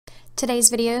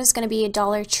Today's video is going to be a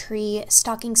Dollar Tree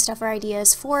stocking stuffer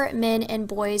ideas for men and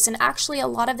boys, and actually a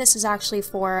lot of this is actually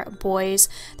for boys.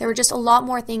 There were just a lot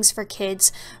more things for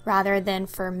kids rather than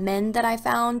for men that I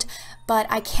found, but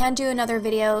I can do another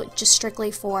video just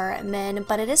strictly for men,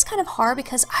 but it is kind of hard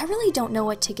because I really don't know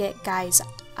what to get guys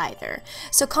either.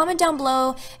 So comment down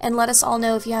below and let us all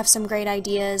know if you have some great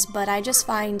ideas, but I just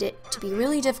find it to be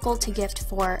really difficult to gift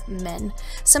for men.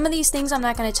 Some of these things I'm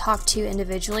not going to talk to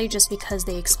individually just because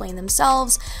they explain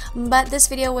themselves, but this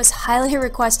video was highly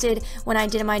requested when I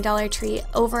did my Dollar Tree.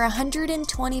 Over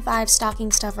 125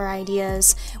 stocking stuffer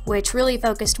ideas, which really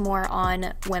focused more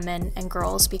on women and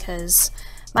girls because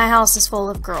my house is full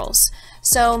of girls.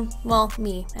 So, well,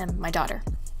 me and my daughter.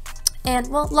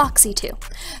 And, well, Loxy too.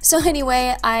 So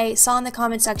anyway, I saw in the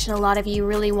comment section a lot of you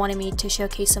really wanted me to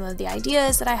showcase some of the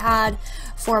ideas that I had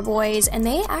for boys, and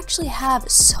they actually have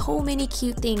so many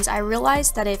cute things. I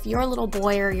realized that if you're a little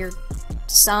boy or your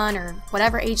son or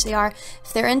whatever age they are,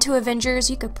 if they're into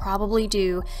Avengers, you could probably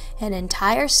do an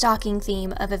entire stocking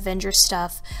theme of Avengers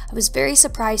stuff. I was very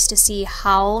surprised to see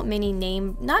how many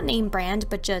not name brand,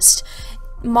 but just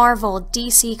Marvel,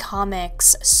 DC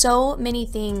Comics, so many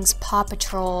things, Paw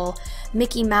Patrol,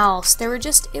 Mickey Mouse.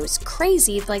 It was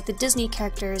crazy, like the Disney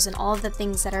characters and all of the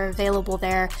things that are available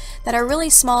there that are really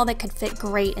small that could fit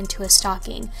great into a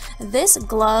stocking. This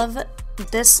glove,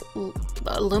 this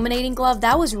illuminating glove,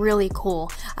 that was really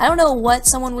cool. I don't know what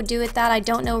someone would do with that. I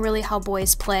don't know really how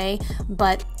boys play,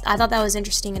 but I thought that was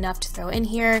interesting enough to throw in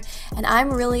here. And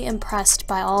I'm really impressed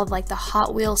by all of like the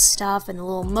Hot Wheels stuff and the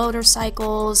little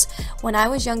motorcycles. When I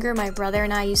was younger, my brother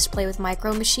and I used to play with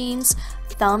Micro Machines.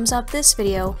 Thumbs up this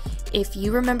video if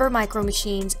you remember Micro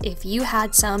Machines, if you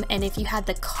had some, and if you had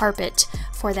the carpet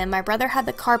for them. My brother had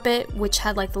the carpet, which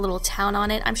had like the little town on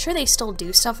it. I'm sure they still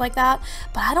do stuff like that,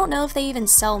 but I don't know if they even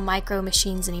sell Micro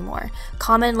Machines anymore.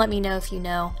 Comment, let me know if you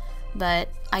know, but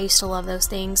I used to love those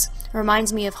things. It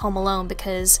reminds me of Home Alone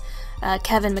because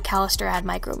Kevin McAllister had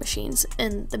Micro Machines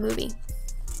in the movie.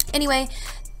 Anyway,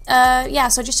 yeah,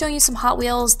 so just showing you some Hot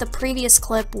Wheels. The previous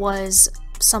clip was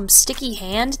some sticky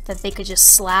hand that they could just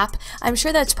slap. I'm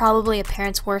sure that's probably a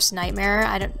parent's worst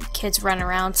nightmare. Kids running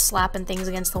around slapping things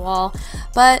against the wall,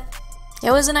 but it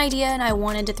was an idea and I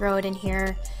wanted to throw it in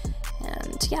here.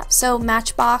 And yeah, so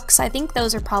Matchbox, I think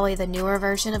those are probably the newer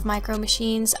version of Micro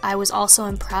Machines. I was also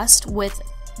impressed with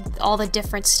all the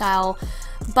different style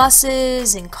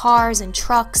buses and cars and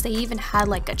trucks. They even had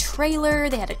like a trailer,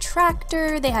 they had a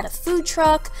tractor, they had a food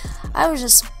truck. I was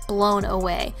just blown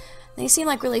away. They seem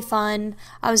like really fun.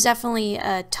 I was definitely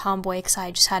a tomboy because I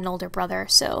just had an older brother,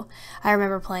 so I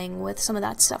remember playing with some of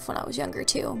that stuff when I was younger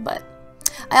too. But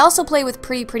I also play with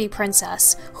Pretty Pretty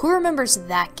Princess. Who remembers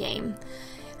that game?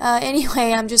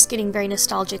 Anyway, I'm just getting very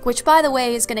nostalgic, which by the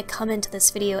way is going to come into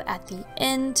this video at the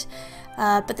end.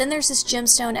 But then there's this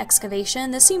gemstone excavation.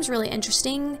 This seems really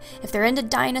interesting. If they're into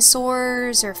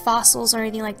dinosaurs or fossils or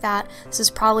anything like that, this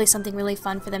is probably something really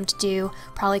fun for them to do.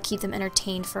 Probably keep them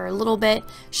entertained for a little bit,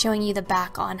 showing you the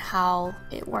back on how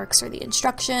it works or the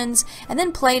instructions. And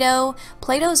then Play-Doh.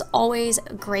 Play-Doh's always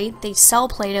great. They sell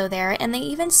Play-Doh there, and they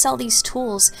even sell these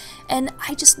tools. And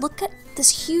I just look at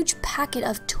this huge packet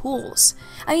of tools.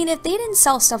 I mean, if they didn't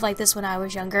sell stuff like this when I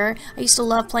was younger, I used to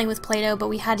love playing with Play-Doh, but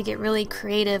we had to get really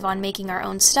creative on making our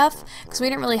own stuff because we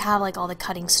didn't really have like all the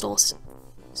cutting tools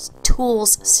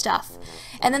stuff.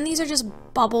 And then these are just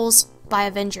bubbles by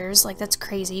Avengers. Like, that's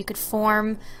crazy. You could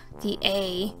form the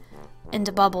A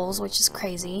into bubbles, which is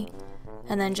crazy.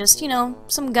 And then just, you know,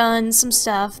 some guns, some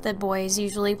stuff that boys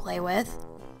usually play with.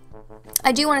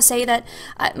 I do want to say that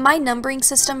my numbering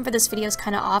system for this video is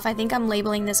kind of off. I think I'm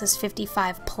labeling this as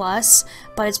 55 plus,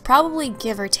 but it's probably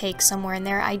give or take somewhere in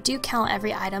there. I do count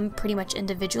every item pretty much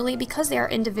individually because they are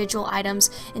individual items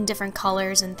in different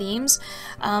colors and themes,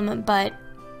 but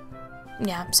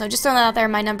yeah, so just throwing that out there,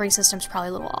 my numbering system's probably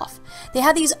a little off. They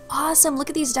have these awesome, look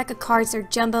at these deck of cards, they're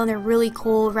jumbo and they're really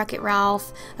cool. Wreck-It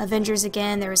Ralph, Avengers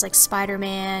again, there was like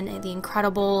Spider-Man, and The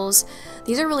Incredibles.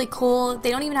 These are really cool. They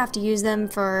don't even have to use them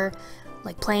for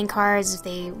like playing cards if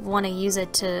they want to use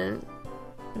it to,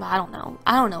 I don't know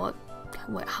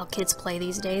how kids play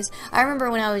these days. I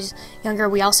remember when I was younger,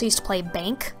 we also used to play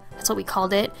bank, that's what we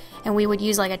called it, and we would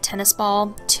use like a tennis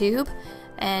ball tube,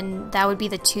 and that would be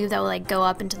the tube that would like go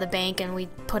up into the bank and we'd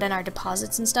put in our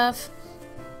deposits and stuff.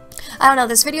 I don't know,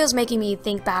 this video is making me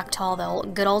think back to all the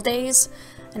good old days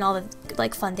and all the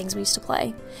like fun things we used to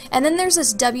play. And then there's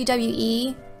this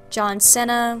WWE, John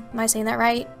Cena, am I saying that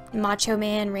right? Macho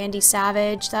Man, Randy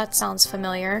Savage, that sounds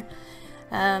familiar.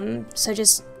 So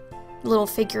just little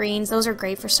figurines. Those are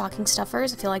great for stocking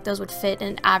stuffers. I feel like those would fit in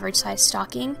an average size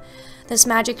stocking. This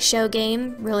magic show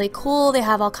game, really cool. They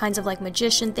have all kinds of like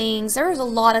magician things. There's a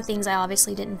lot of things I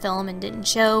obviously didn't film and didn't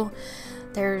show.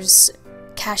 There's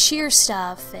cashier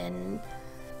stuff, and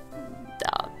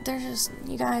there's just,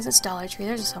 you guys, it's Dollar Tree.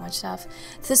 There's just so much stuff.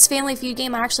 This Family Feud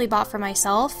game I actually bought for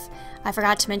myself. I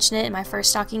forgot to mention it in my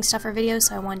first stocking stuffer video,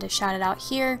 so I wanted to shout it out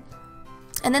here.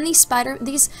 And then what are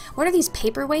these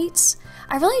paperweights?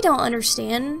 I really don't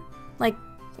understand like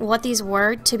what these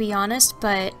were, to be honest,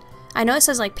 but I know it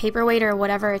says like paperweight or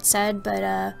whatever it said,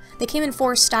 but they came in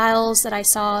 4 styles that I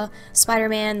saw: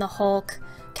 Spider-Man, the Hulk,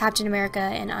 Captain America,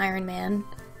 and Iron Man.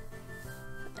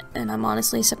 And I'm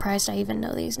honestly surprised I even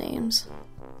know these names.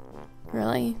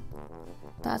 Really?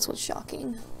 That's what's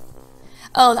shocking.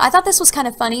 Oh, I thought this was kind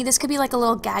of funny. This could be like a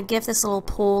little gag gift, this little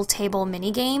pool table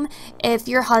mini game. If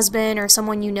your husband or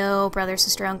someone you know, brother,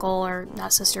 sister, uncle, or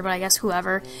not sister, but I guess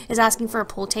whoever, is asking for a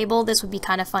pool table, this would be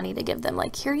kind of funny to give them,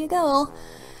 like, here you go.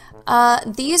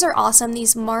 These are awesome.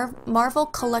 These Marvel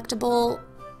collectible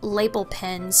label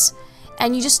pens.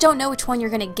 And you just don't know which one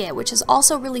you're gonna get, which is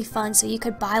also really fun. So you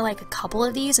could buy like a couple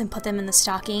of these and put them in the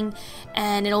stocking,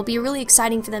 and it'll be really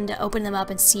exciting for them to open them up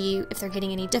and see if they're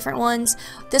getting any different ones.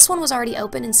 This one was already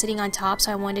open and sitting on top,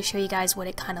 so I wanted to show you guys what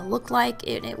it kind of looked like.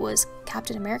 It was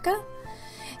Captain America.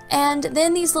 And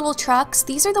then these little trucks,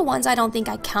 these are the ones I don't think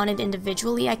I counted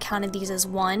individually. I counted these as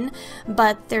one,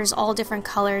 but there's all different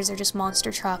colors. They're just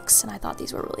monster trucks, and I thought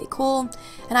these were really cool.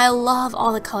 And I love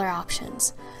all the color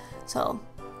options. So,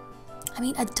 I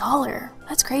mean, $1.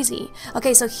 That's crazy.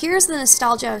 Okay, so here's the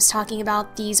nostalgia I was talking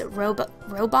about, these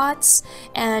robots,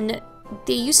 and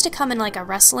they used to come in like a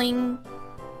wrestling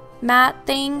mat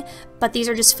thing, but these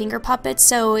are just finger puppets.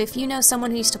 So if you know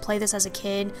someone who used to play this as a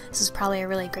kid, this is probably a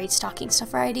really great stocking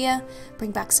stuffer idea.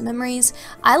 Bring back some memories.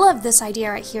 I love this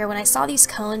idea right here. When I saw these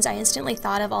cones, I instantly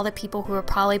thought of all the people who were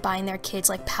probably buying their kids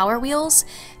like Power Wheels.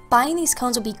 Buying these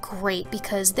cones will be great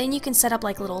because then you can set up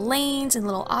like little lanes and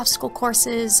little obstacle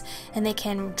courses, and they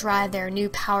can drive their new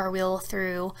Power Wheel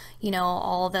through, you know,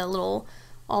 all the little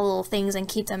things and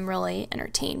keep them really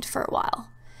entertained for a while.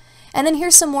 And then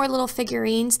here's some more little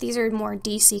figurines. These are more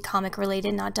DC comic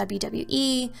related, not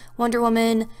WWE. Wonder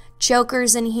Woman,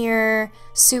 Joker's in here,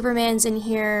 Superman's in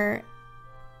here,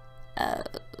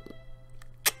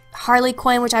 Harley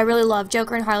Quinn, which I really love.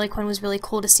 Joker and Harley Quinn was really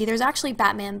cool to see. There's actually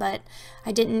Batman, but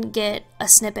I didn't get a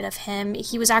snippet of him.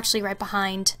 He was actually right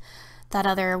behind that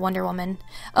other Wonder Woman.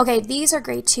 Okay, these are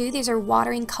great too. These are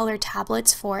watering color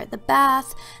tablets for the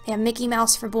bath. They have Mickey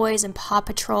Mouse for boys and Paw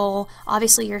Patrol.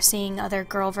 Obviously you're seeing other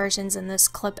girl versions in this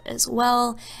clip as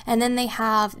well. And then they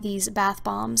have these bath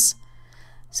bombs.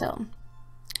 So,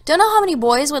 don't know how many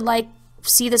boys would like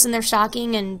see this in their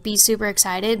stocking and be super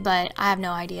excited, but I have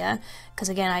no idea. Because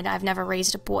again, I've never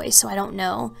raised a boy, so I don't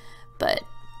know. But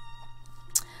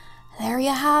there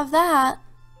you have that.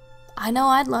 I know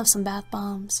I'd love some bath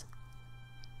bombs.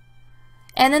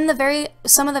 And then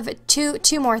some of the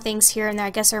two more things here and there,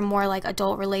 I guess are more like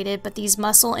adult related, but these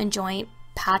muscle and joint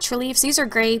patch reliefs, these are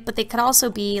great, but they could also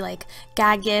be like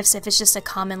gag gifts if it's just a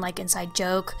common like inside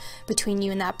joke between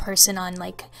you and that person on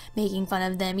like making fun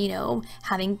of them, you know,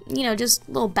 having, you know, just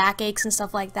little backaches and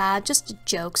stuff like that, just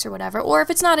jokes or whatever. Or if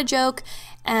it's not a joke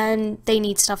and they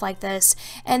need stuff like this.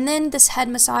 And then this head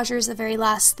massager is the very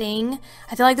last thing.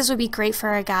 I feel like this would be great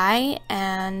for a guy,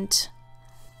 and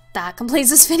that completes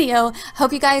this video.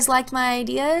 Hope you guys liked my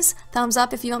ideas. Thumbs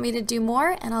up if you want me to do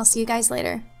more, and I'll see you guys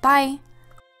later. Bye!